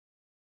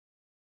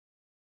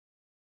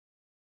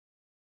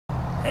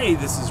Hey,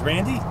 this is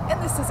Randy.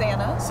 And this is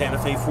Anna.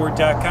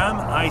 SantaFeFord.com,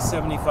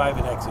 I-75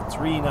 at exit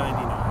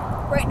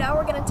 399. Right now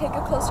we're going to take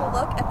a closer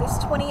look at this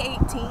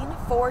 2018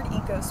 Ford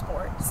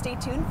EcoSport. Stay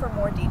tuned for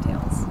more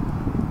details.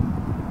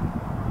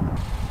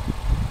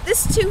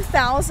 This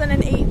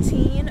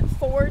 2018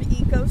 Ford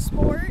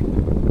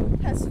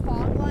EcoSport has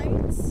fog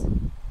lights,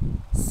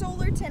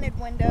 solar tinted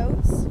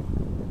windows,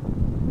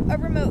 a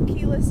remote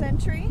keyless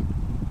entry,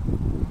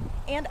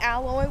 and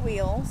alloy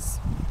wheels.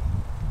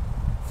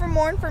 For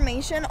more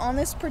information on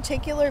this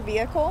particular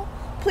vehicle,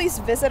 please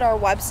visit our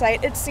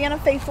website at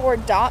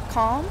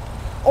SantaFeFord.com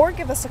or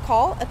give us a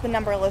call at the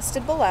number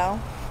listed below.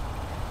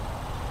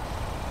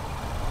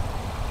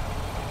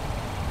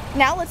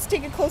 Now let's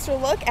take a closer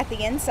look at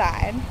the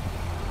inside.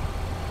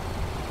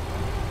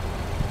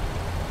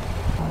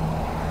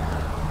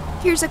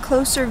 Here's a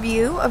closer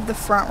view of the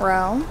front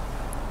row.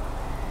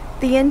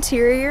 The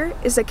interior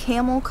is a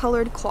camel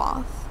colored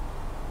cloth.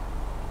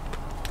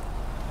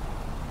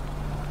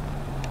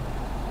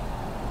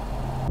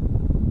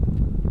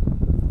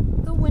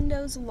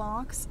 Windows,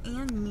 locks,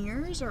 and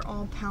mirrors are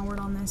all powered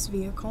on this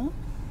vehicle.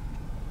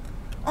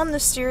 On the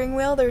steering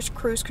wheel there's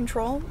cruise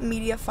control,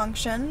 media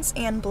functions,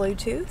 and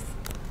Bluetooth.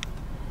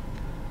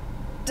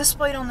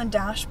 Displayed on the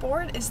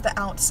dashboard is the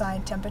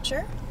outside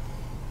temperature.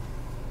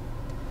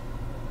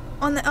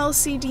 On the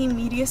LCD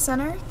media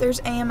center there's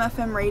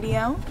AM/FM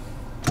radio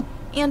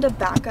and a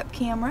backup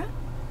camera.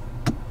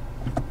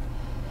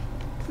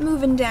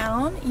 Moving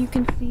down, you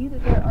can see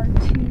that there are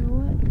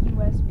two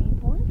USB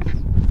ports.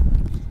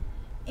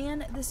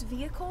 And this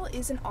vehicle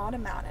is an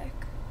automatic.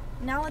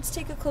 Now let's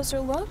take a closer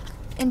look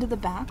into the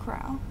back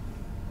row.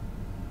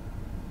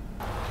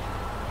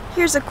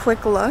 Here's a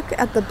quick look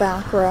at the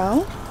back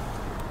row.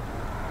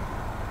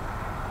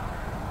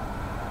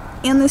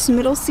 And this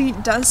middle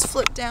seat does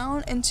flip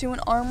down into an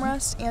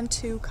armrest and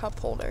two cup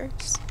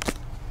holders.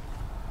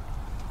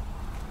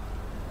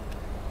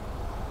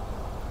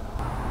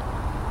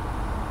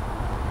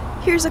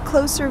 Here's a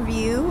closer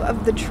view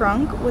of the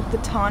trunk with the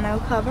tonneau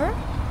cover.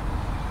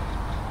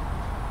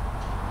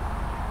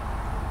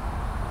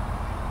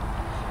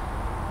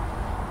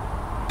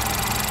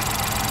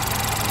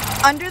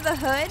 Under the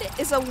hood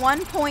is a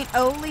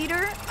 1.0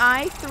 liter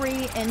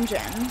i3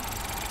 engine.